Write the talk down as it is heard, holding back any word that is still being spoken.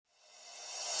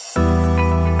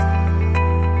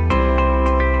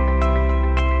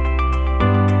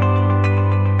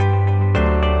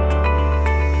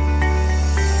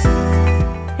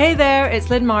it's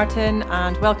Lynn Martin,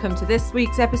 and welcome to this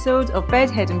week's episode of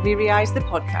Bedhead and Bleary Eyes, the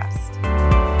podcast.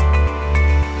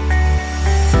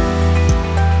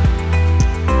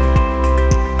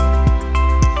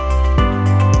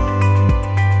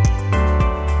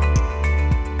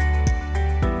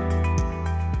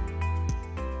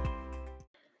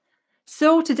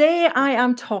 So today I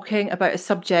am talking about a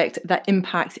subject that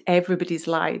impacts everybody's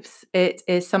lives. It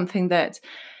is something that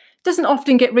doesn't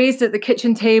often get raised at the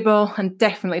kitchen table and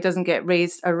definitely doesn't get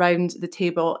raised around the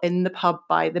table in the pub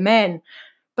by the men.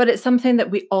 But it's something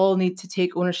that we all need to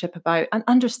take ownership about and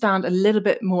understand a little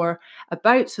bit more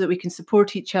about so that we can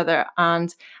support each other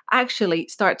and actually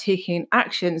start taking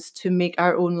actions to make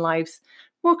our own lives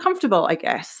more comfortable, I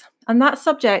guess. And that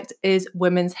subject is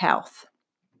women's health.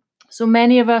 So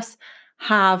many of us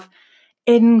have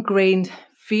ingrained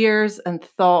fears and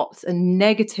thoughts and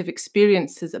negative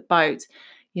experiences about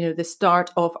the start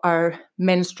of our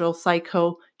menstrual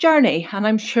cycle journey. And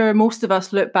I'm sure most of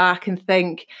us look back and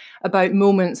think about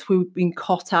moments where we've been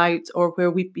caught out or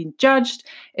where we've been judged,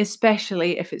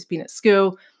 especially if it's been at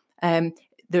school.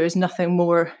 There is nothing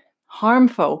more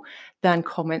harmful than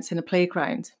comments in a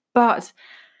playground. But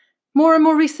more and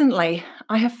more recently,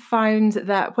 I have found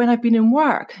that when I've been in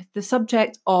work, the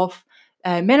subject of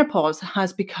menopause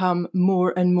has become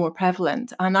more and more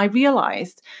prevalent. And I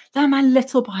realised that I'm a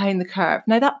little behind the curve.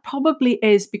 Now, that probably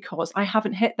is because I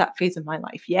haven't hit that phase of my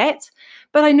life yet,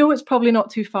 but I know it's probably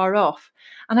not too far off.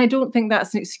 And I don't think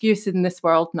that's an excuse in this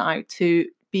world now to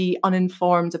be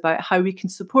uninformed about how we can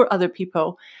support other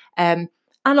people and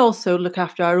also look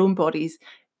after our own bodies.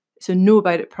 So know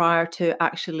about it prior to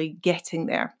actually getting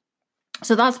there.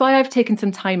 So that's why I've taken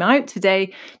some time out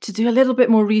today to do a little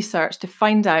bit more research to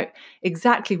find out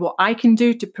exactly what I can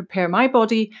do to prepare my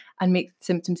body and make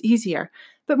symptoms easier.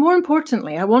 But more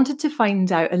importantly, I wanted to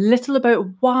find out a little about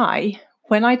why,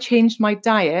 when I changed my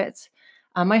diet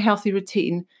and my healthy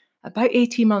routine about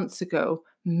 18 months ago,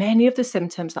 many of the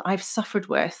symptoms that I've suffered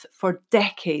with for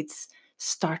decades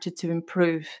started to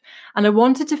improve. And I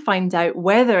wanted to find out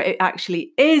whether it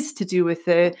actually is to do with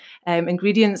the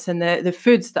ingredients and the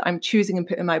foods that I'm choosing and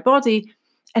put in my body,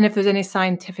 and if there's any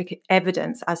scientific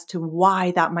evidence as to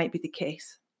why that might be the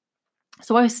case.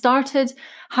 So I started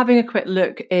having a quick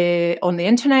look on the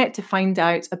internet to find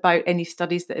out about any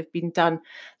studies that have been done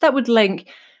that would link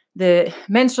the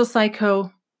menstrual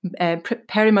cycle,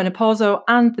 perimenopausal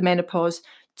and the menopause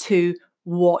to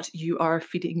what you are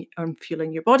feeding and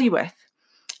fueling your body with.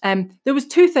 There was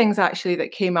two things actually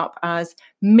that came up as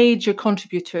major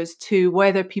contributors to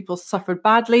whether people suffered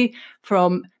badly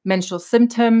from menstrual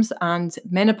symptoms and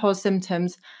menopause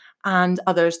symptoms and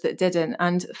others that didn't.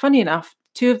 And funny enough,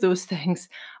 two of those things,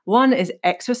 one is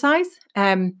exercise.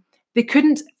 They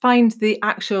couldn't find the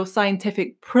actual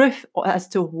scientific proof as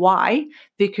to why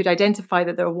they could identify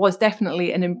that there was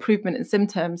definitely an improvement in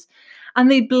symptoms.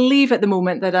 And they believe at the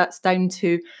moment that that's down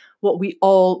to what we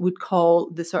all would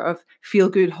call the sort of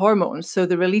feel-good hormones. So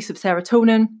the release of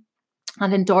serotonin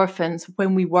and endorphins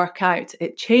when we work out.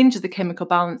 It changes the chemical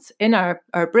balance in our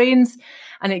brains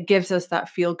and it gives us that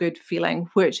feel-good feeling,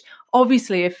 which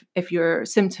obviously if your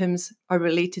symptoms are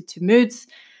related to moods,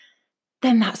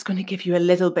 then that's going to give you a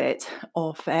little bit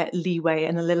of leeway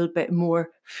and a little bit more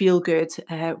feel-good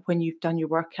when you've done your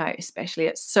workout, especially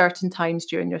at certain times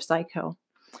during your cycle.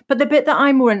 But the bit that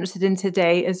I'm more interested in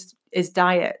today is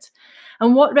diet.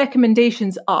 And what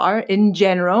recommendations are, in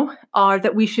general, are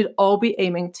that we should all be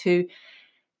aiming to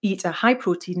eat a high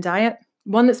protein diet,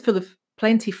 one that's full of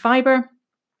plenty fiber,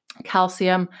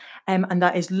 calcium, and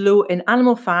that is low in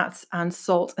animal fats and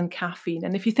salt and caffeine.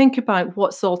 And if you think about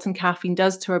what salt and caffeine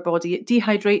does to our body, it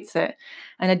dehydrates it.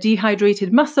 And a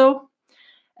dehydrated muscle,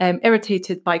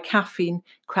 irritated by caffeine,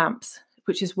 cramps,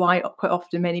 which is why quite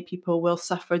often many people will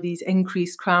suffer these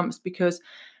increased cramps because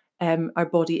our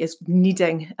body is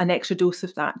needing an extra dose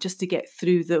of that just to get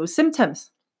through those symptoms.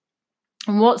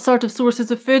 And what sort of sources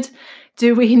of food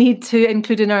do we need to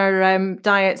include in our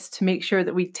diets to make sure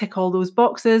that we tick all those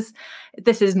boxes?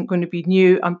 This isn't going to be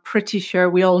new. I'm pretty sure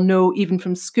we all know, even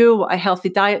from school, what a healthy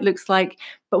diet looks like.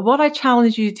 But what I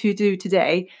challenge you to do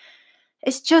today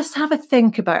is just have a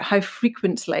think about how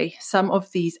frequently some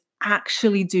of these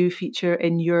actually do feature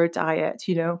in your diet.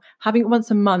 Having it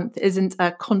once a month isn't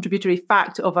a contributory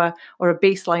fact or a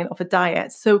baseline of a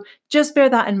diet. So just bear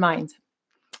that in mind.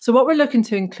 So what we're looking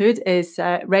to include is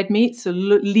red meat, so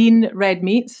lean red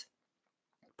meats,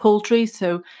 poultry,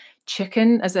 so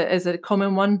chicken as a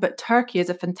common one, but turkey is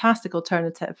a fantastic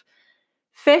alternative.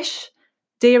 Fish,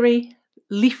 dairy,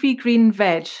 leafy green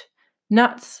veg,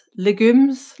 nuts,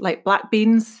 legumes like black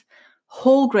beans,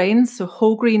 whole grains, so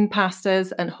whole grain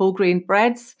pastas and whole grain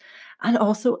breads, and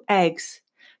also eggs.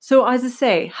 So as I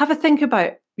say, have a think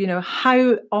about,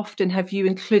 how often have you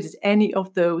included any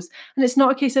of those? And it's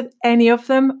not a case of any of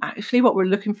them. Actually, what we're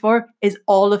looking for is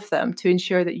all of them to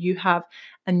ensure that you have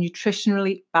a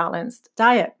nutritionally balanced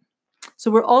diet. So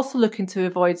we're also looking to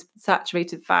avoid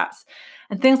saturated fats,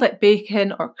 and things like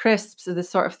bacon or crisps are the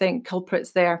sort of thing,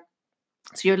 culprits there.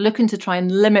 So you're looking to try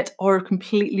and limit or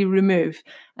completely remove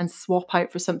and swap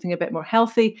out for something a bit more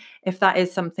healthy if that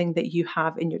is something that you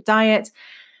have in your diet.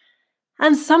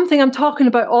 And something I'm talking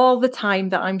about all the time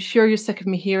that I'm sure you're sick of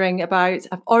me hearing about,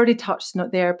 I've already touched on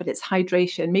it there, but it's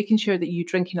hydration, making sure that you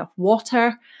drink enough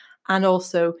water, and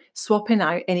also swapping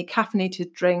out any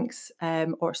caffeinated drinks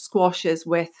or squashes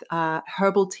with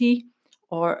herbal tea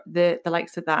or the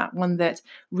likes of that, one that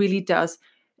really does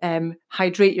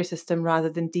hydrate your system rather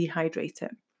than dehydrate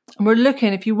it. And we're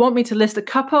looking, if you want me to list a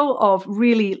couple of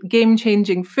really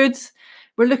game-changing foods,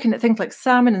 we're looking at things like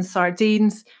salmon and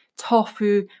sardines,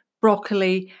 tofu,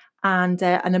 broccoli, and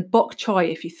a bok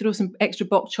choy. If you throw some extra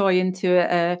bok choy into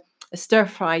a stir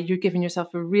fry, you're giving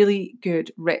yourself a really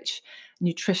good, rich,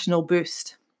 nutritional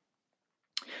boost.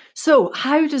 So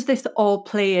how does this all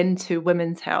play into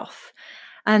women's health?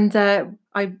 And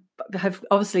I have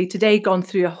obviously today gone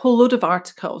through a whole load of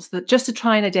articles that just to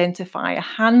try and identify a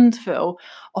handful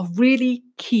of really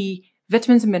key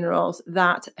vitamins and minerals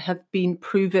that have been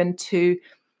proven to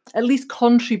at least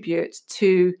contribute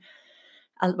to,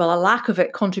 a lack of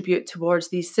it contribute towards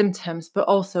these symptoms, but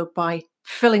also by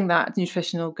filling that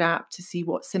nutritional gap to see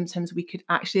what symptoms we could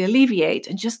actually alleviate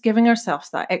and just giving ourselves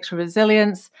that extra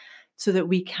resilience so that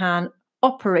we can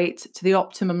operate to the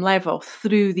optimum level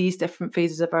through these different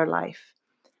phases of our life.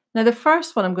 Now, the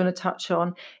first one I'm going to touch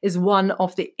on is one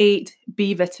of the 8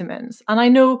 B vitamins. And I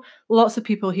know lots of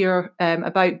people hear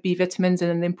about B vitamins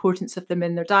and the importance of them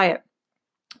in their diet.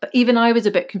 But even I was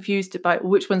a bit confused about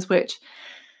which one's which.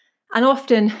 And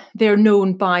often they're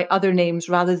known by other names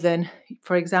rather than,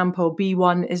 for example,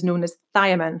 B1 is known as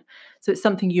thiamine. So it's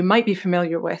something you might be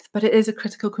familiar with, but it is a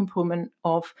critical component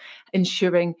of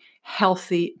ensuring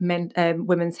healthy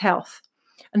women's health.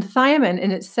 And thiamine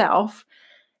in itself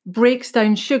breaks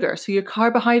down sugar. So your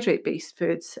carbohydrate-based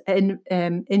foods in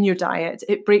your diet,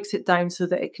 it breaks it down so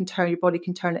that your body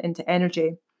can turn it into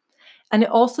energy. And it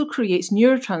also creates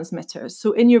neurotransmitters.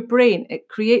 So in your brain, it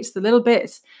creates the little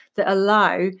bits that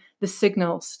allow the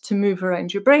signals to move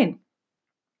around your brain.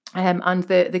 And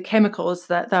the chemicals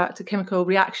the chemical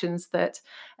reactions that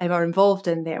are involved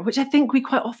in there, which I think we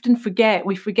quite often forget.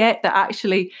 We forget that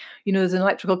actually, there's an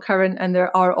electrical current and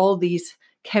there are all these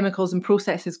chemicals and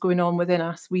processes going on within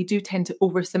us. We do tend to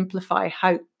oversimplify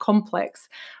how complex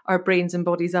our brains and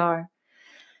bodies are.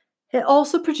 It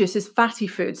also produces fatty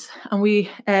foods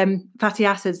and fatty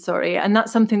acids, and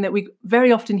that's something that we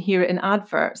very often hear in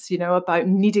adverts, about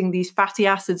needing these fatty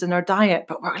acids in our diet.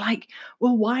 But we're like,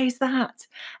 well, why is that?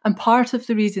 And part of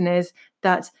the reason is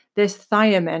that this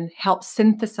thiamine helps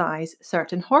synthesize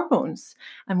certain hormones.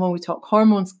 And when we talk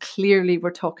hormones, clearly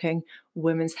we're talking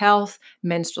women's health,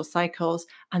 menstrual cycles,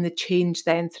 and the change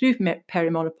then through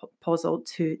perimenopausal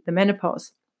to the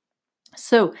menopause.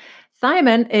 So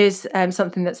thiamine is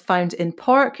something that's found in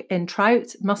pork, in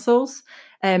trout, mussels,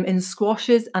 in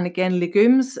squashes, and again,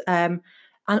 legumes, and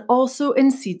also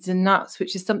in seeds and nuts,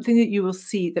 which is something that you will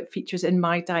see that features in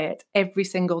my diet every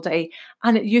single day.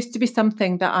 And it used to be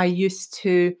something that I used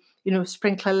to,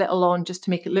 sprinkle a little on just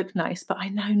to make it look nice. But I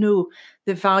now know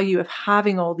the value of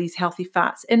having all these healthy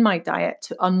fats in my diet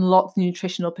to unlock the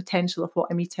nutritional potential of what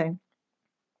I'm eating.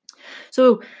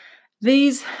 So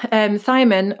these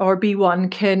thiamine or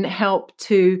B1 can help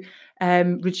to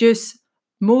reduce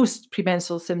most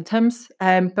premenstrual symptoms,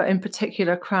 but in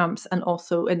particular cramps, and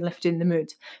also in lifting the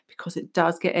mood, because it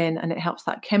does get in and it helps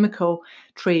that chemical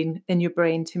train in your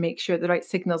brain to make sure the right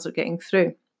signals are getting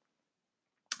through.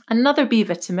 Another B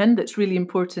vitamin that's really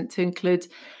important to include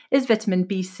is vitamin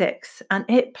B6, and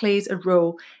it plays a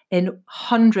role in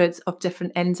hundreds of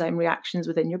different enzyme reactions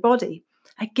within your body.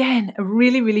 Again, a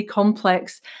really, really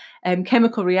complex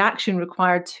chemical reaction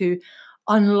required to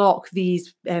unlock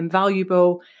these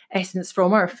valuable essence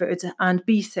from our food, and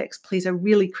B6 plays a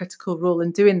really critical role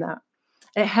in doing that.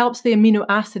 It helps the amino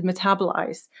acid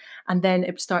metabolize, and then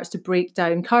it starts to break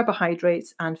down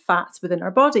carbohydrates and fats within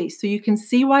our body. So you can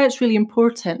see why it's really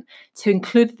important to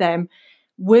include them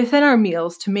within our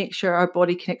meals to make sure our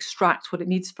body can extract what it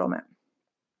needs from it.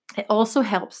 It also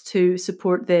helps to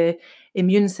support the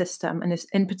immune system and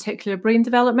in particular brain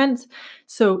development.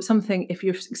 So if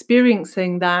you're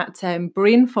experiencing that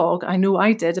brain fog, I know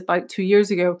I did about 2 years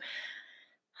ago,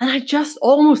 And I just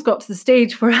almost got to the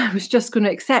stage where I was just going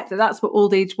to accept that that's what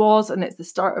old age was, and it's the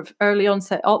start of early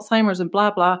onset Alzheimer's and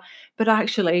blah, blah. But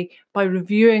actually, by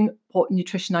reviewing what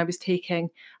nutrition I was taking,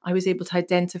 I was able to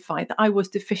identify that I was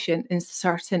deficient in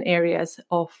certain areas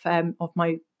of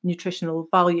my nutritional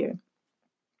value.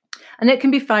 And it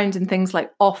can be found in things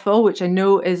like offal, which I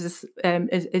know is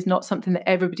not something that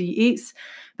everybody eats,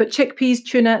 but chickpeas,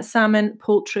 tuna, salmon,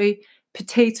 poultry,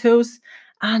 potatoes.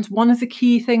 And one of the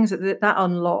key things that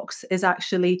unlocks is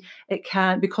actually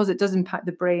because it does impact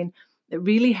the brain, it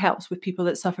really helps with people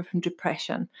that suffer from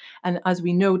depression. And as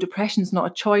we know, depression is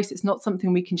not a choice. It's not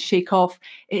something we can shake off.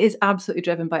 It is absolutely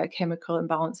driven by a chemical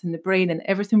imbalance in the brain, and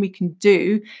everything we can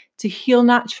do to heal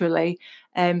naturally,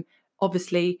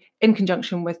 obviously in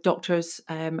conjunction with doctors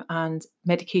and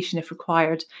medication if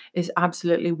required, is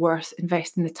absolutely worth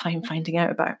investing the time finding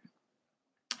out about.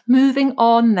 Moving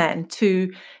on then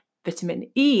to vitamin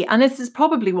E, and this is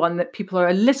probably one that people are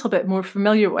a little bit more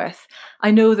familiar with. I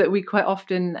know that we quite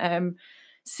often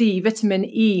see vitamin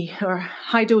E or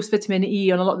high dose vitamin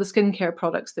E on a lot of the skincare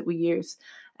products that we use.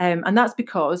 And that's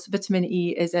because vitamin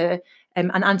E is an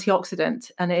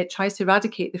antioxidant, and it tries to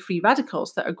eradicate the free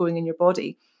radicals that are going in your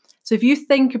body. So if you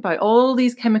think about all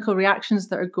these chemical reactions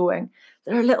that are going,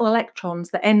 there are little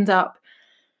electrons that end up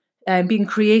being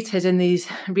created in these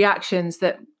reactions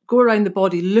that go around the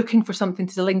body looking for something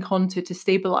to link onto to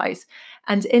stabilize.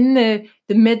 And in the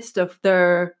midst of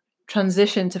their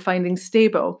transition to finding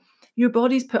stable, your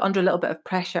body's put under a little bit of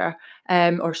pressure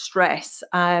or stress,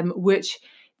 which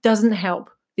doesn't help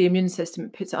the immune system.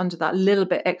 It puts it under that little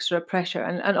bit extra pressure,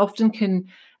 and often can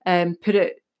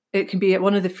it can be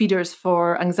one of the feeders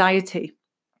for anxiety.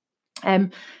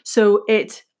 So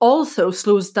it also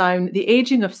slows down the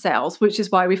aging of cells, which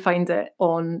is why we find it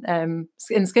in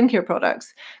skincare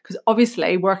products, because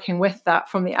obviously working with that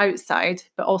from the outside,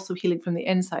 but also healing from the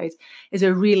inside, is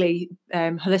a really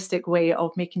holistic way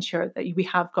of making sure that we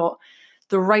have got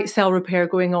the right cell repair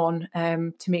going on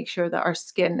to make sure that our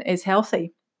skin is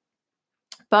healthy.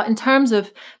 But in terms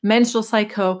of menstrual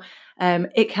cycle,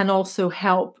 it can also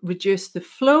help reduce the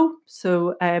flow.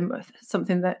 So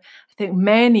something that I think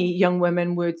many young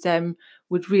women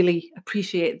would really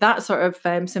appreciate, that sort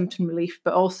of symptom relief,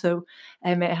 but also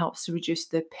it helps to reduce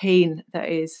the pain that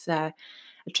is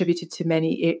attributed to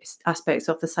many aspects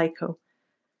of the cycle.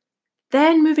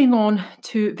 Then moving on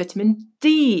to vitamin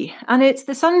D, and it's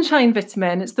the sunshine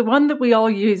vitamin. It's the one that we all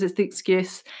use as the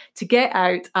excuse to get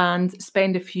out and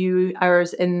spend a few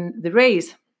hours in the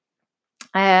rays.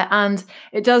 And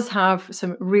it does have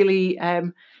some really,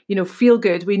 feel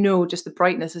good. We know just the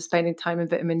brightness of spending time in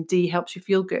vitamin D helps you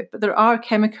feel good. But there are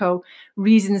chemical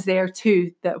reasons there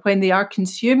too, that when they are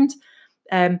consumed,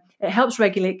 it helps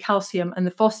regulate calcium and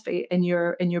the phosphate in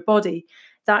your body.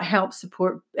 That helps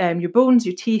support your bones,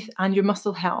 your teeth, and your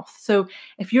muscle health. So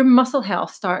if your muscle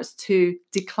health starts to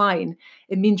decline,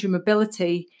 it means your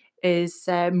mobility is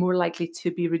more likely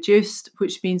to be reduced,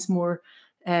 which means more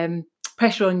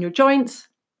pressure on your joints.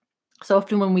 So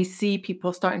often when we see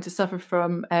people starting to suffer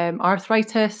from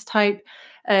arthritis type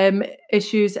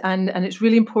issues, and it's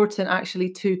really important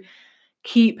actually to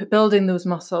keep building those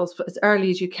muscles as early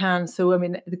as you can. So, I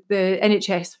mean, the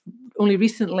NHS only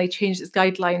recently changed its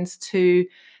guidelines to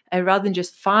rather than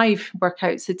just 5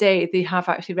 workouts a day, they have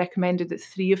actually recommended that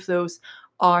 3 of those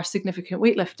are significant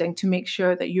weightlifting to make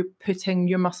sure that you're putting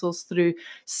your muscles through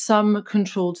some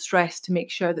controlled stress to make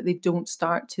sure that they don't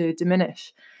start to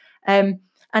diminish.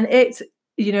 And it's,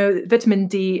 vitamin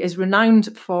D is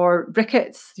renowned for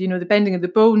rickets, the bending of the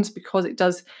bones, because it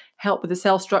does help with the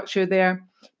cell structure there,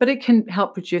 but it can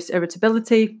help reduce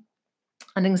irritability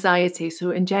and anxiety.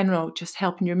 So in general, just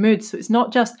helping your mood. So it's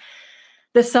not just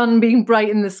the sun being bright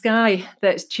in the sky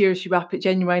that cheers you up. It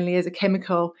genuinely is a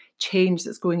chemical change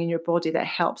that's going in your body that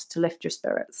helps to lift your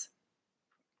spirits.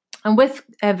 And with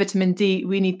vitamin D,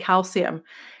 we need calcium.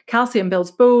 Calcium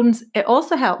builds bones. It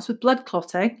also helps with blood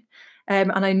clotting.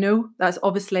 And I know that's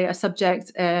obviously a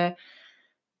subject that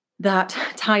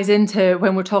ties into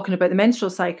when we're talking about the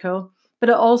menstrual cycle, but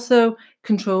it also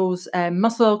controls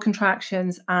muscle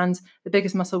contractions. And the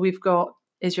biggest muscle we've got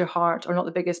is your heart, or not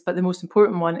the biggest, but the most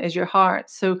important one is your heart.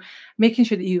 So making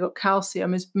sure that you've got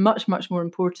calcium is much, much more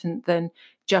important than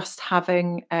just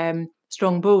having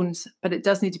strong bones, but it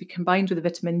does need to be combined with the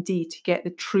vitamin D to get the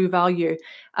true value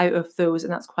out of those.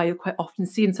 And that's why you quite often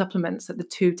see in supplements that the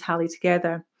two tally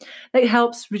together. It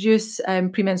helps reduce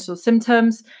premenstrual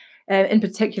symptoms, in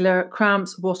particular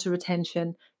cramps, water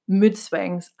retention, mood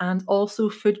swings, and also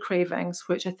food cravings,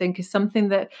 which I think is something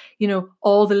that,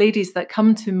 all the ladies that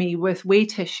come to me with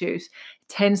weight issues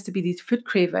tends to be these food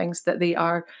cravings that they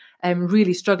are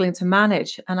really struggling to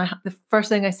manage. And the first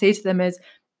thing I say to them is,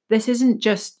 This isn't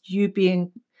just you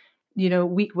being,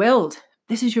 weak-willed.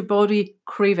 This is your body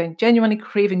genuinely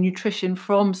craving nutrition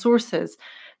from sources.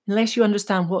 Unless you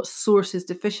understand what source is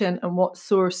deficient and what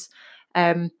source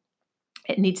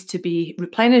it needs to be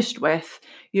replenished with,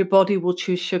 your body will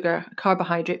choose sugar,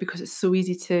 carbohydrate, because it's so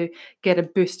easy to get a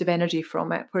boost of energy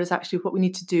from it. Whereas actually what we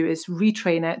need to do is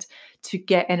retrain it to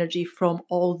get energy from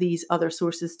all these other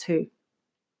sources too.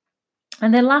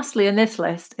 And then lastly in this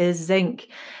list is zinc.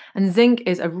 And zinc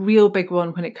is a real big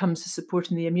one when it comes to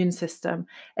supporting the immune system.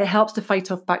 It helps to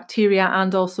fight off bacteria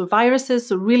and also viruses,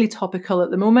 so really topical at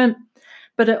the moment.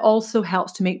 But it also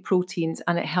helps to make proteins,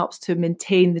 and it helps to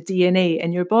maintain the DNA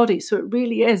in your body. So it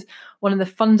really is one of the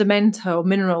fundamental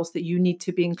minerals that you need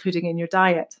to be including in your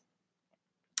diet.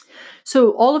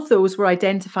 So all of those were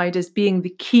identified as being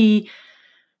the key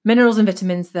minerals and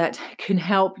vitamins that can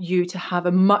help you to have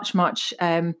a much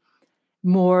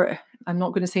more, I'm not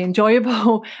going to say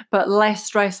enjoyable, but less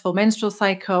stressful menstrual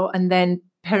cycle, and then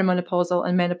perimenopausal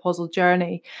and menopausal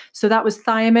journey. So that was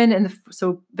thiamine, and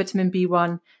so vitamin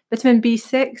B1, vitamin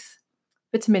B6,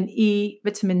 vitamin E,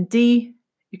 vitamin D,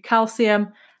 your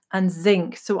calcium, and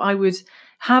zinc. So I would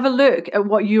have a look at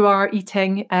what you are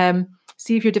eating,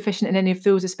 see if you're deficient in any of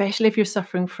those, especially if you're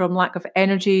suffering from lack of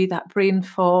energy, that brain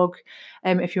fog,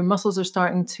 if your muscles are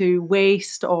starting to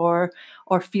waste or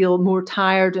feel more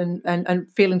tired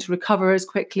and failing to recover as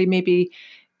quickly, maybe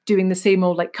doing the same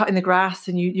old like cutting the grass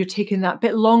and you're taking that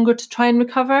bit longer to try and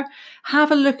recover.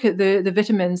 Have a look at the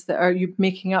vitamins that are you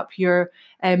making up your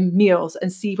meals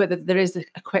and see whether there is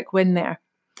a quick win there.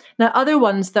 Now, other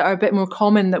ones that are a bit more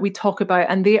common that we talk about,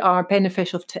 and they are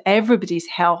beneficial to everybody's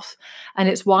health, and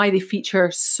it's why they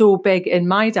feature so big in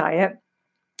my diet.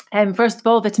 First of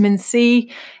all, vitamin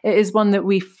C, it is one that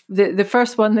the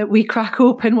first one that we crack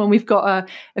open when we've got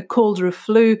a cold or a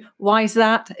flu. Why is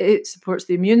that? It supports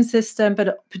the immune system, but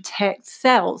it protects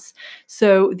cells.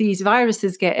 So these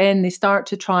viruses get in, they start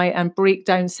to try and break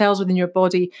down cells within your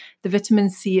body. The vitamin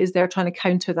C is there trying to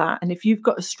counter that. And if you've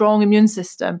got a strong immune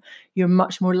system, you're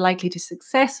much more likely to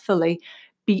successfully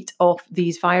beat off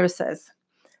these viruses.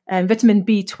 Vitamin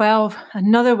B12,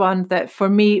 another one that for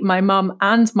me, my mum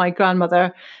and my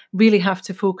grandmother really have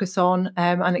to focus on.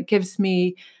 And it gives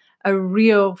me a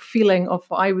real feeling of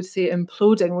what I would say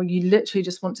imploding, where you literally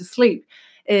just want to sleep,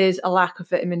 is a lack of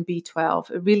vitamin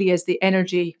B12. It really is the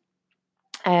energy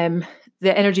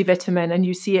vitamin. And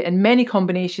you see it in many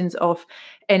combinations of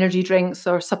energy drinks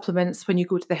or supplements when you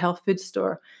go to the health food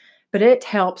store. But it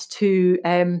helps to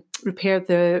repair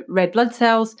the red blood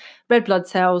cells. Red blood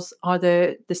cells are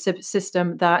the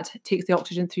system that takes the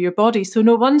oxygen through your body. So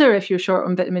no wonder if you're short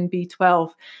on vitamin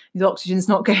B12, the oxygen's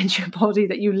not getting to your body,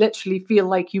 that you literally feel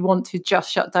like you want to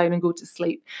just shut down and go to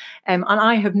sleep. And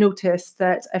I have noticed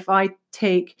that if I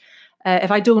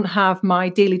don't have my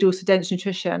daily dose of dense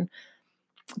nutrition,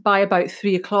 by about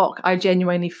 3 o'clock, I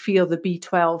genuinely feel the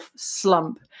B12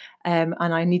 slump. And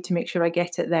I need to make sure I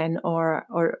get it then,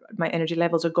 or my energy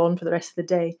levels are gone for the rest of the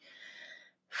day.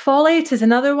 Folate is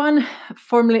another one,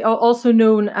 formerly also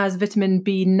known as vitamin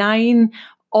B9,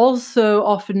 also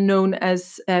often known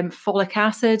as folic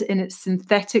acid in its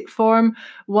synthetic form,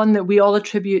 one that we all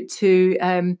attribute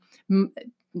to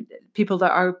people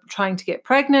that are trying to get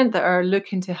pregnant, that are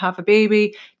looking to have a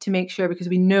baby, to make sure, because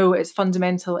we know it's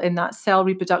fundamental in that cell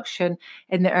reproduction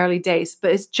in the early days.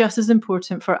 But it's just as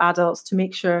important for adults to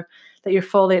make sure that your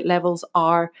folate levels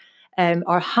are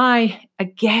high.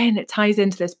 Again, it ties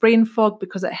into this brain fog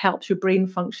because it helps your brain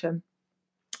function.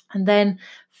 And then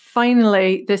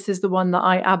finally, this is the one that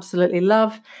I absolutely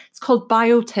love. It's called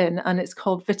biotin, and it's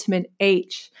called vitamin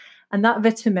H. And that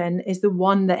vitamin is the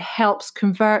one that helps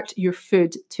convert your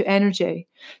food to energy.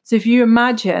 So if you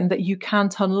imagine that you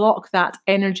can't unlock that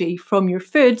energy from your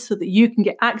food so that you can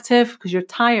get active because you're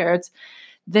tired,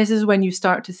 this is when you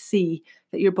start to see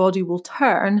that your body will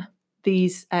turn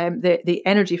these the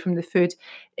energy from the food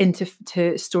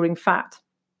into storing fat.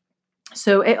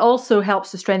 So it also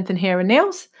helps to strengthen hair and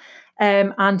nails.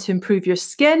 And to improve your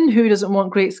skin. Who doesn't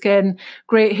want great skin,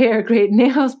 great hair, great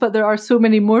nails? But there are so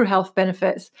many more health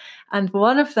benefits. And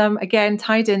one of them, again,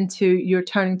 tied into your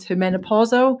turning to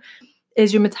menopausal,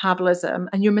 is your metabolism.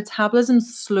 And your metabolism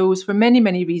slows for many,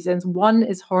 many reasons. One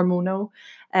is hormonal.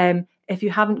 If you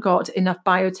haven't got enough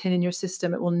biotin in your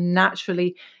system, it will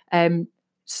naturally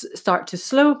start to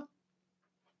slow.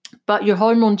 But your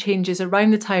hormone changes around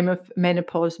the time of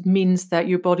menopause means that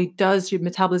your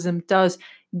metabolism does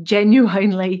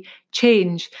genuinely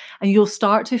change. And you'll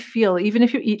start to feel, even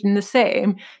if you're eating the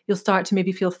same, you'll start to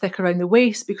maybe feel thick around the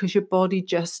waist because your body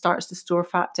just starts to store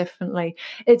fat differently.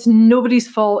 It's nobody's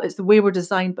fault. It's the way we're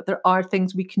designed, but there are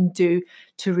things we can do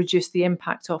to reduce the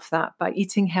impact of that by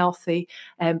eating healthy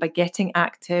and by getting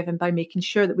active and by making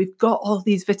sure that we've got all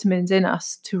these vitamins in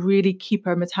us to really keep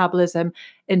our metabolism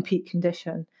in peak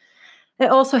condition. It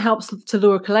also helps to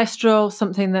lower cholesterol,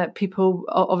 something that people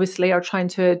obviously are trying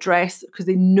to address because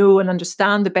they know and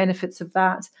understand the benefits of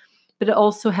that. But it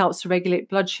also helps to regulate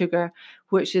blood sugar,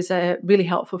 which is really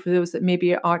helpful for those that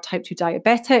maybe are type 2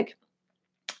 diabetic.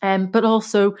 But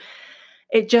also,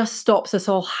 it just stops us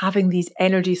all having these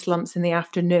energy slumps in the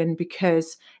afternoon,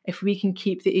 because if we can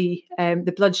keep the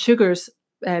blood sugars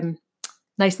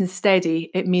nice and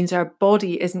steady, it means our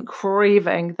body isn't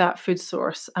craving that food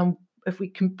source. And if we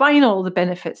combine all the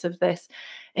benefits of this,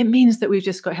 it means that we've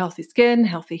just got healthy skin,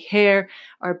 healthy hair,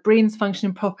 our brain's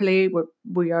functioning properly,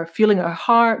 we are fueling our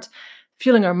heart,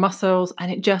 fueling our muscles,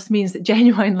 and it just means that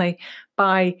genuinely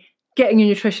by getting your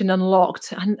nutrition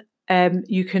unlocked, and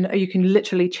you can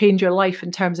literally change your life in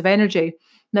terms of energy.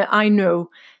 Now, I know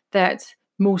that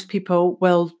most people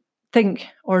will think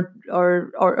or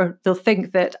they'll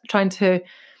think that trying to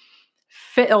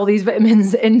fit all these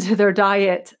vitamins into their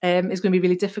diet is going to be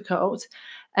really difficult.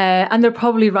 And they're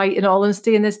probably right, in all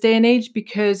honesty, in this day and age,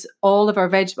 because all of our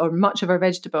much of our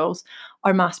vegetables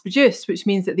are mass produced, which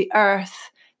means that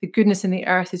the goodness in the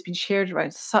earth has been shared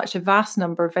around such a vast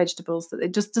number of vegetables that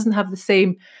it just doesn't have the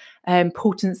same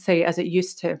potency as it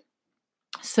used to.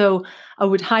 So I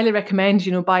would highly recommend,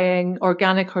 buying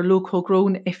organic or local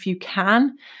grown if you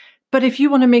can. But if you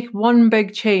want to make one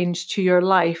big change to your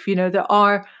life, there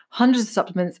are hundreds of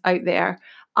supplements out there.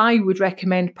 I would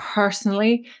recommend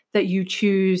personally that you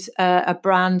choose a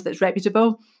brand that's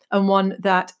reputable and one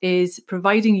that is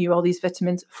providing you all these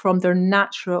vitamins from their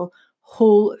natural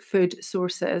whole food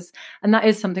sources. And that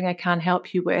is something I can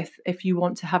help you with if you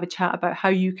want to have a chat about how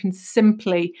you can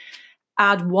simply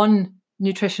add one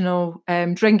nutritional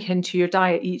drink into your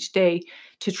diet each day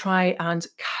to try and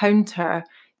counter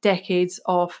decades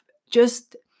of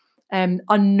just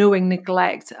unknowing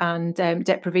neglect and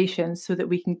deprivation, so that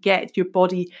we can get your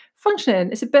body functioning.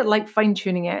 It's a bit like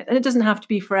fine-tuning it, and it doesn't have to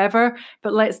be forever,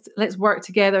 but let's work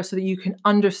together so that you can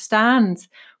understand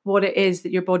what it is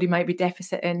that your body might be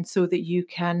deficit in, so that you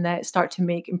can start to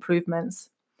make improvements.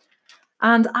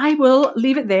 And I will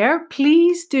leave it there.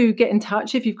 Please do get in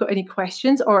touch if you've got any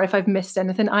questions or if I've missed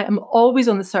anything. I am always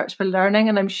on the search for learning,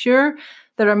 and I'm sure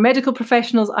there are medical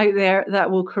professionals out there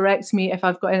that will correct me if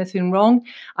I've got anything wrong.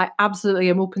 I absolutely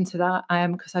am open to that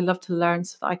because I love to learn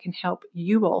so that I can help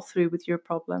you all through with your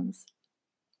problems.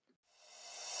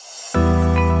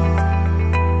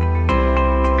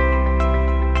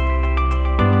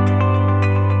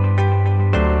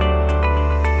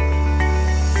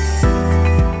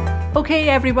 Okay,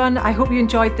 everyone, I hope you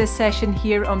enjoyed this session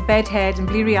here on Bedhead and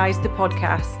Bleary Eyes, the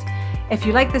podcast. If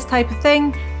you like this type of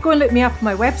thing, go and look me up on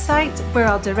my website, where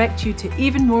I'll direct you to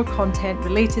even more content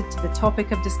related to the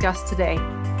topic I've discussed today.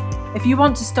 If you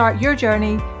want to start your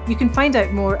journey, you can find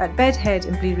out more at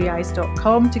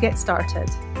bedheadandblearyeyes.com to get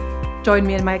started. Join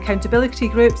me in my accountability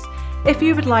groups if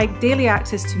you would like daily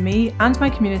access to me and my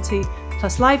community,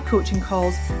 plus live coaching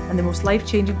calls and the most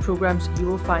life-changing programs you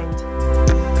will find.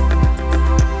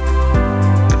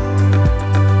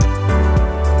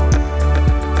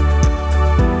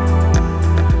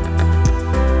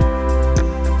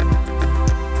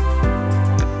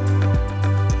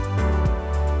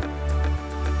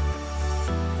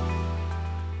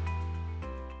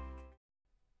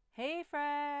 Hey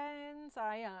friends,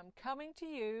 I am coming to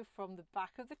you from the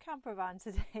back of the camper van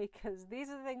today, because these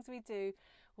are the things we do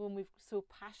when we're so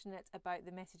passionate about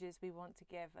the messages we want to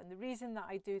give. And the reason that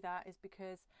I do that is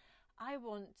because I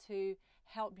want to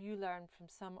help you learn from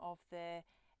some of the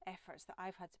efforts that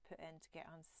I've had to put in to get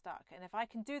unstuck. And if I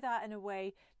can do that in a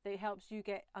way that helps you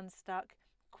get unstuck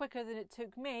quicker than it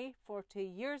took me, 40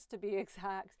 years to be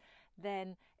exact,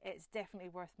 then it's definitely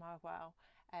worth my while.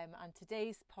 And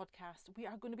today's podcast, we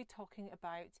are going to be talking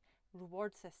about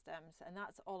reward systems, and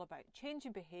that's all about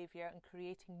changing behaviour and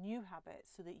creating new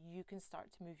habits so that you can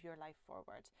start to move your life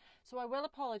forward. So I will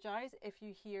apologise if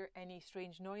you hear any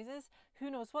strange noises. Who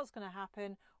knows what's going to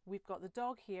happen? We've got the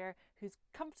dog here who's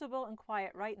comfortable and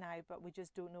quiet right now, but we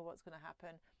just don't know what's going to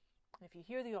happen. And if you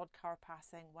hear the odd car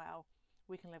passing, well,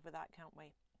 we can live with that, can't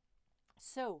we?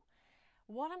 So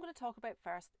what I'm going to talk about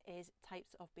first is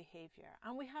types of behaviour,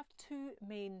 and we have two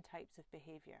main types of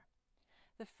behaviour.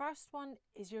 The first one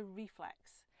is your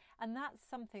reflex, and that's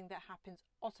something that happens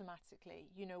automatically.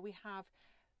 We have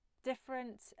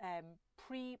different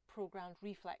pre-programmed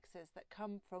reflexes that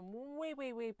come from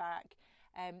way back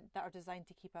that are designed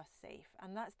to keep us safe.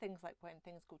 And that's things like when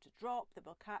things go to drop, that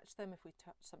we'll catch them. If we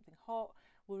touch something hot,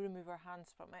 we'll remove our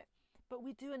hands from it. But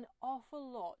we do an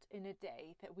awful lot in a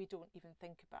day that we don't even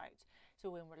think about. So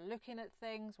when we're looking at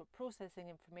things, we're processing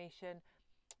information,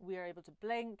 we are able to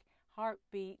blink,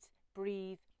 heartbeat,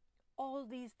 breathe. All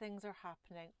these things are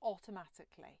happening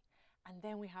automatically. And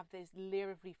then we have this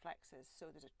layer of reflexes. So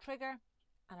there's a trigger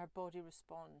and our body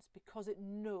responds because it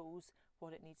knows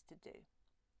what it needs to do.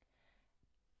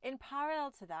 In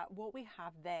parallel to that, what we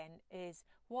have then is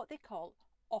what they call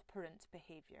operant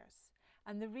behaviours.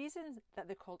 And the reason that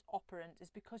they're called operant is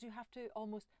because you have to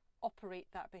almost operate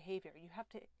that behaviour. You have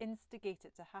to instigate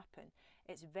it to happen.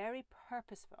 It's very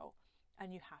purposeful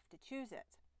and you have to choose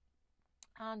it.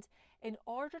 And in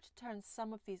order to turn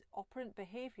some of these operant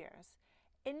behaviours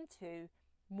into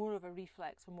more of a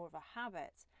reflex or more of a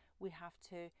habit, we have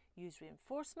to use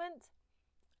reinforcement.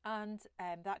 And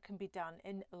that can be done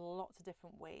in lots of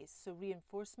different ways. So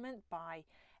reinforcement by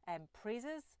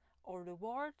praises or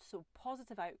rewards, so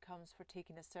positive outcomes for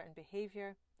taking a certain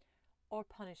behaviour, or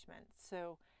punishment,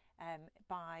 so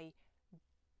by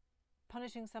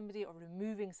punishing somebody or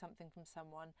removing something from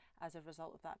someone as a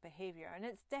result of that behaviour. And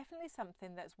it's definitely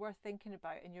something that's worth thinking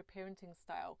about in your parenting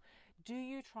style. Do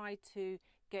you try to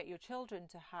get your children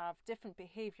to have different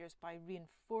behaviours by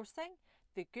reinforcing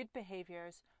the good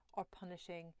behaviours or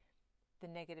punishing the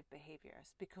negative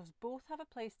behaviours? Because both have a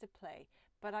place to play,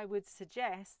 but I would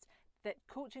suggest that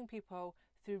coaching people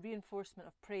through reinforcement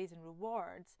of praise and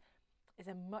rewards is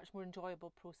a much more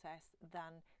enjoyable process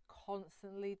than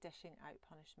constantly dishing out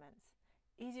punishments.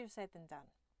 Easier said than done.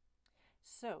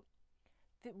 So,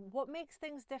 what makes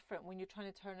things different when you're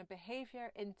trying to turn a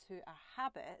behaviour into a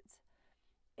habit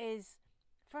is,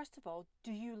 first of all,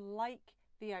 do you like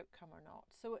the outcome or not?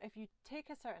 So if you take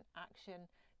a certain action,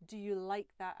 do you like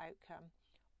that outcome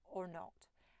or not?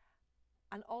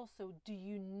 And also, do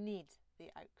you need the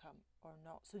outcome or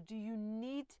not? So do you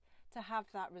need to have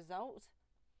that result?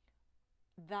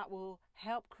 That will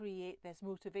help create this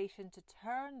motivation to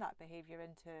turn that behaviour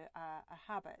into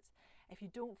a habit. If you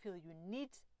don't feel you need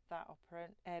that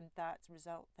operant, that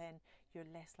result, then you're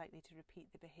less likely to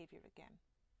repeat the behaviour again.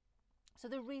 So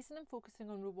the reason I'm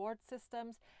focusing on reward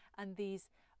systems and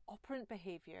these operant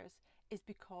behaviours is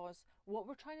because what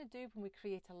we're trying to do when we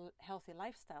create a healthy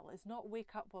lifestyle is not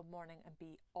wake up one morning and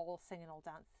be all singing, all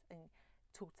dancing,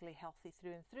 totally healthy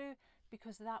through and through,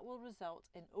 because that will result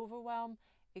in overwhelm,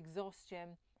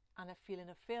 exhaustion, and a feeling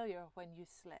of failure when you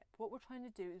slip. What we're trying to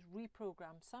do is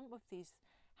reprogram some of these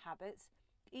habits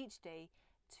each day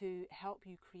to help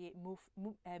you create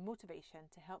motivation,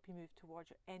 to help you move towards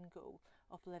your end goal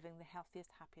of living the healthiest,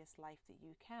 happiest life that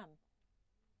you can.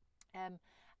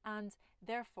 And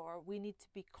therefore, we need to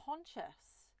be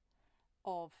conscious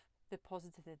of the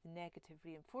positive and the negative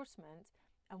reinforcement,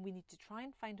 and we need to try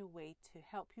and find a way to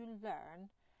help you learn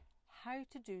how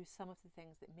to do some of the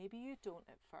things that maybe you don't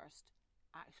at first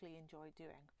actually enjoy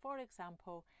doing. For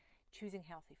example, choosing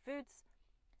healthy foods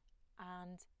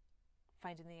and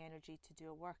finding the energy to do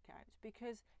a workout,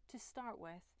 because to start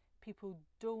with, people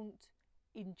don't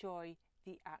enjoy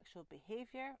the actual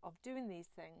behaviour of doing these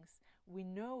things. We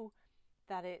know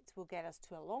that it will get us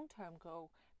to a long-term goal,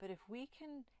 but if we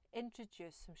can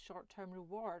introduce some short-term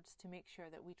rewards to make sure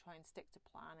that we try and stick to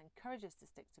plan, encourage us to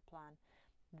stick to plan,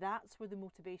 that's where the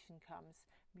motivation comes.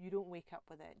 You don't wake up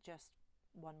with it just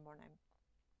one morning.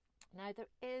 Now, there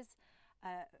is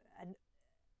a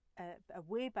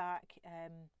way back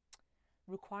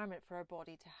requirement for our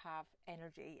body to have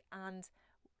energy, and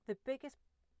the biggest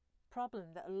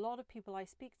problem that a lot of people I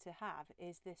speak to have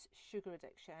is this sugar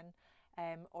addiction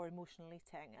or emotional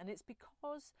eating. And it's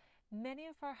because many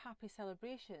of our happy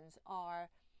celebrations are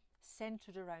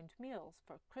centered around meals.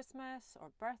 For Christmas or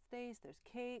birthdays, there's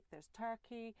cake, there's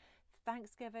turkey,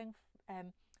 Thanksgiving.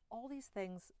 All these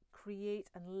things create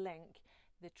and link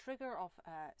the trigger of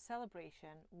a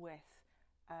celebration with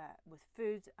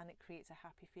food, and it creates a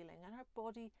happy feeling, and our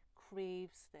body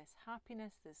craves this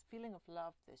happiness, this feeling of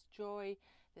love, this joy,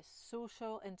 this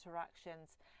social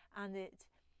interactions, and it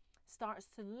starts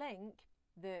to link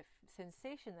the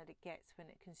sensation that it gets when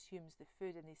it consumes the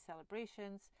food in these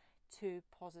celebrations to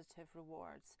positive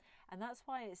rewards. And that's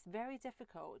why it's very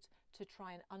difficult to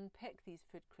try and unpick these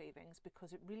food cravings,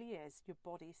 because it really is your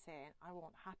body saying, I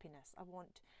want happiness, I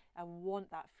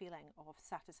want that feeling of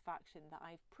satisfaction that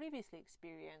I've previously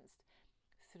experienced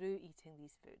through eating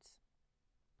these foods.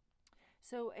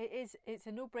 So it's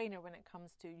a no-brainer when it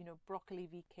comes to, broccoli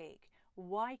v cake.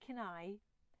 Why can I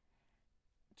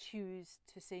choose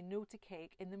to say no to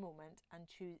cake in the moment and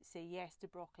say yes to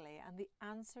broccoli? And the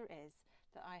answer is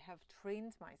that I have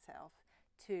trained myself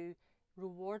to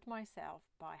reward myself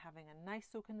by having a nice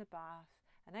soak in the bath,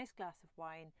 a nice glass of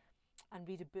wine, and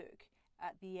read a book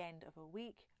at the end of a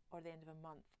week or the end of a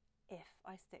month if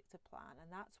I stick to plan.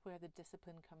 And that's where the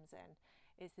discipline comes in.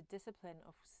 It's the discipline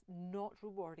of not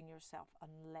rewarding yourself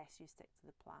unless you stick to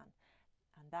the plan.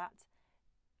 And that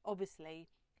obviously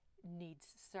needs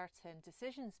certain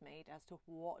decisions made as to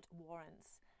what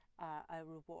warrants a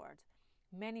reward.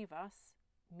 Many of us,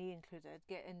 me included,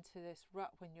 get into this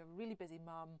rut when you're a really busy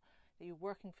mum, that you're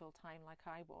working full time like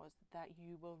I was, that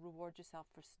you will reward yourself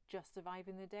for just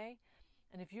surviving the day.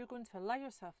 And if you're going to allow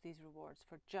yourself these rewards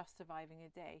for just surviving a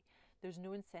day, there's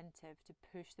no incentive to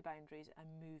push the boundaries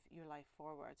and move your life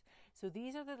forward. So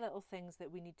these are the little things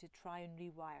that we need to try and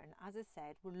rewire. And as I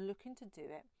said, we're looking to do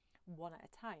it one at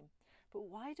a time. But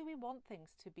why do we want things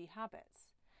to be habits?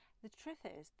 The truth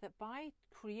is that by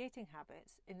creating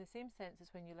habits, in the same sense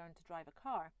as when you learn to drive a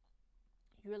car,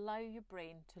 you allow your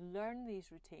brain to learn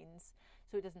these routines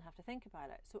so it doesn't have to think about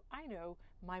it. So I know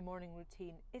my morning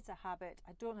routine is a habit.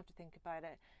 I don't have to think about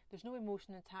it. There's no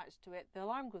emotion attached to it. The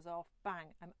alarm goes off, bang,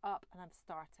 I'm up and I've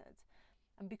started.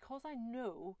 And because I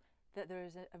know that there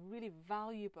is a really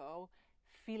valuable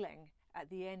feeling at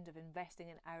the end of investing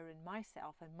an hour in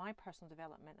myself and my personal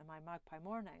development and my Magpie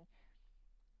morning,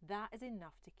 that is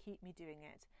enough to keep me doing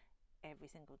it every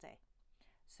single day.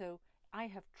 So I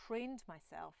have trained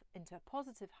myself into a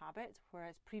positive habit,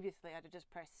 whereas previously I'd have just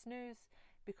pressed snooze,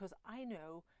 because I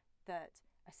know that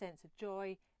a sense of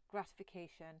joy,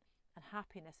 gratification and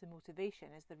happiness and motivation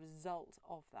is the result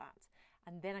of that.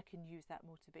 And then I can use that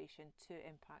motivation to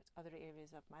impact other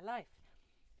areas of my life.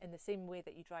 In the same way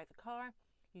that you drive a car,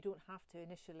 you don't have to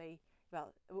initially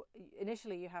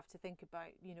you have to think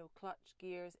about, clutch,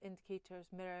 gears, indicators,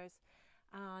 mirrors.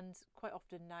 And quite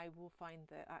often now we'll find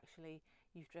that actually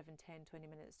you've driven 10, 20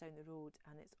 minutes down the road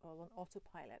and it's all on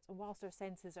autopilot. And whilst our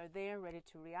senses are there ready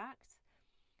to react,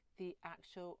 the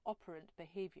actual operant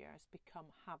behaviours become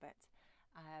habit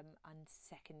and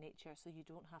second nature. So you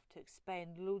don't have to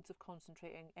expend loads of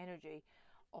concentrating energy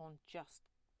on just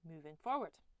moving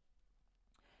forward.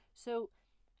 So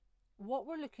what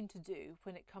we're looking to do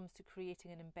when it comes to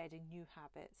creating and embedding new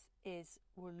habits is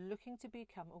we're looking to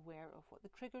become aware of what the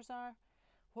triggers are,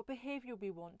 what behaviour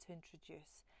we want to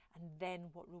introduce, and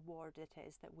then what reward it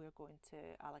is that we're going to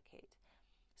allocate.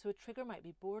 So a trigger might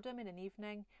be boredom in an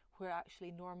evening, where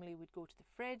actually normally we'd go to the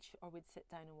fridge or we'd sit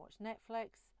down and watch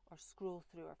Netflix or scroll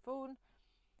through our phone.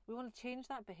 We want to change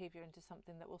that behaviour into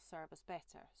something that will serve us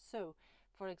better. So,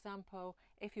 for example,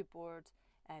 if you're bored,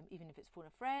 even if it's phone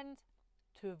a friend,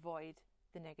 to avoid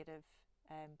the negative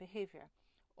behaviour.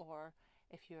 Or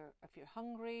if you're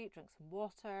hungry, drink some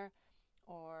water.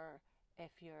 Or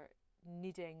if you're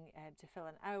needing to fill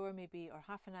an hour maybe or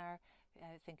half an hour,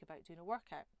 think about doing a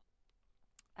workout.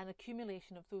 An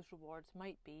accumulation of those rewards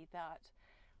might be that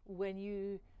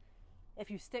if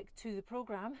you stick to the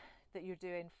programme that you're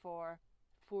doing for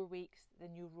 4 weeks,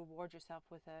 then you reward yourself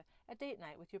with a date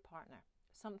night with your partner.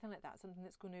 Something like that, something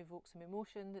that's going to evoke some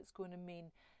emotion, that's going to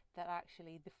mean that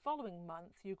actually the following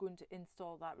month you're going to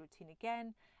install that routine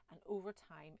again, and over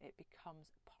time it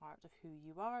becomes part of who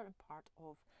you are and part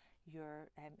of your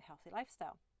healthy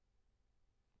lifestyle.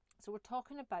 So we're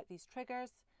talking about these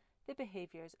triggers, the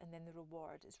behaviours, and then the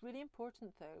reward. It's really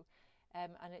important though,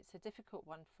 and it's a difficult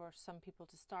one for some people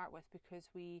to start with, because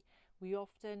we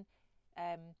often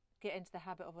get into the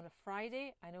habit of, on a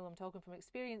Friday, I know I'm talking from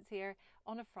experience here,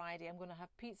 on a Friday I'm going to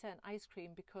have pizza and ice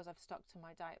cream because I've stuck to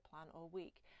my diet plan all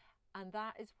week. And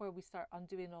that is where we start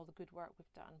undoing all the good work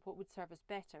we've done. What would serve us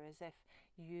better is if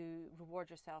you reward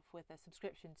yourself with a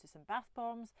subscription to some bath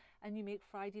bombs, and you make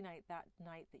Friday night that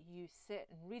night that you sit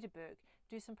and read a book,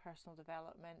 do some personal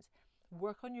development,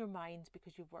 work on your mind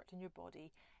because you've worked on your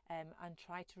body, and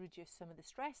try to reduce some of the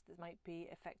stress that might be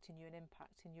affecting you and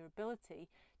impacting your ability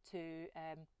to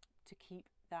keep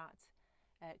that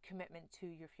commitment to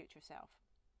your future self.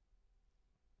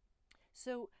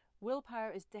 So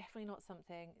willpower is definitely not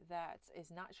something that is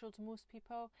natural to most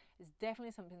people. It's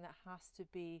definitely something that has to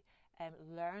be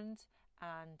learned,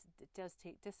 and it does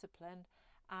take discipline.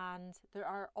 And there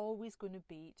are always going to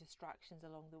be distractions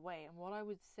along the way. And what I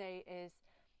would say is,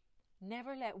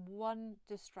 never let one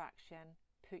distraction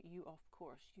put you off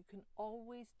course. You can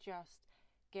always just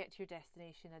get to your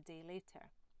destination a day later.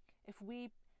 If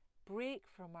we break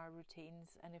from our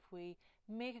routines, and if we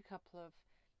make a couple of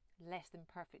less than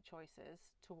perfect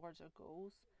choices towards our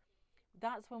goals,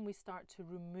 that's when we start to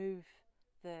remove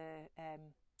the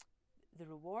the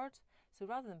reward. So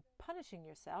rather than punishing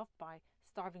yourself by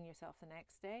starving yourself the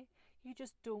next day, you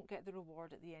just don't get the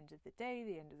reward at the end of the day,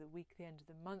 the end of the week, the end of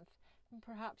the month, and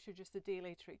perhaps you're just a day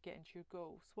later at getting to your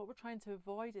goal. So what we're trying to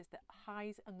avoid is the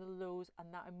highs and the lows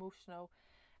and that emotional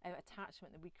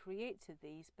attachment that we create to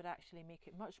these, but actually make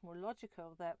it much more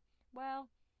logical that, well,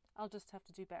 I'll just have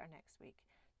to do better next week.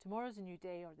 Tomorrow's a new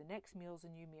day, or the next meal's a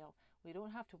new meal. We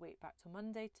don't have to wait back till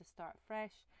Monday to start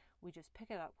fresh. We just pick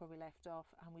it up where we left off,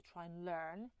 and we try and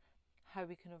learn how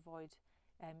we can avoid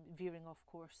veering off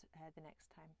course the next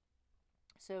time.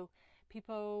 So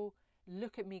people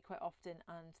look at me quite often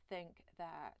and think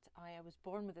that I was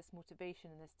born with this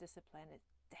motivation and this discipline. It's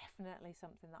definitely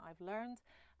something that I've learned,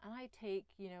 and I take,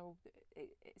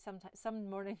 sometimes some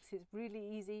mornings it's really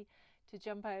easy to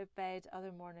jump out of bed,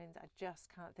 other mornings I just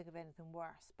can't think of anything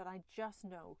worse. But I just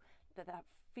know that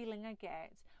feeling I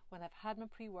get when I've had my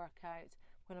pre-workout,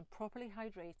 when I'm properly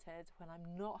hydrated, when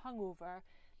I'm not hungover,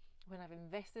 when I've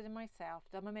invested in myself,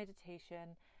 done my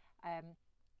meditation,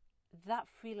 that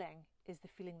feeling is the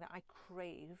feeling that I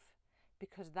crave,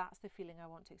 because that's the feeling I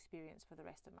want to experience for the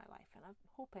rest of my life. And I'm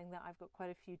hoping that I've got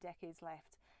quite a few decades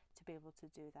left to be able to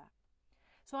do that.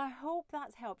 So I hope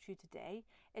that's helped you today.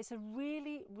 It's a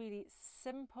really, really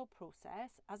simple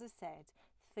process. As I said,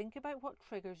 think about what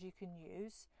triggers you can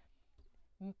use,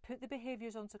 put the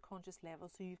behaviours onto conscious level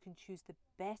so you can choose the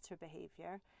better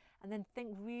behaviour, and then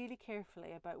think really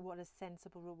carefully about what a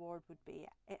sensible reward would be.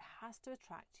 It has to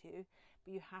attract you,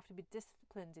 but you have to be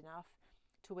disciplined enough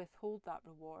to withhold that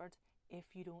reward if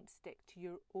you don't stick to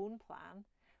your own plan,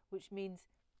 which means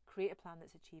create a plan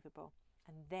that's achievable.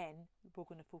 And then we're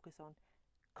going to focus on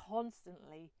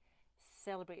constantly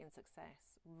celebrating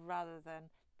success rather than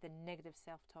the negative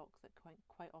self-talk that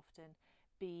quite often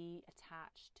be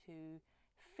attached to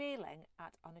failing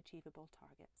at unachievable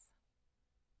targets.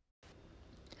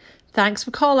 Thanks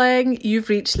for calling. You've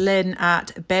reached Lynn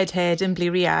at Bedhead and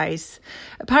Bleary Eyes.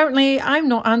 Apparently, I'm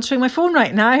not answering my phone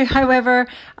right now. However,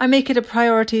 I make it a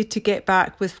priority to get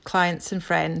back with clients and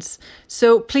friends.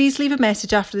 So please leave a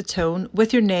message after the tone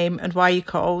with your name and why you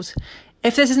called.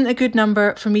 If this isn't a good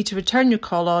number for me to return your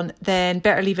call on, then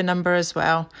better leave a number as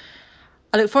well.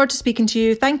 I look forward to speaking to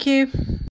you. Thank you.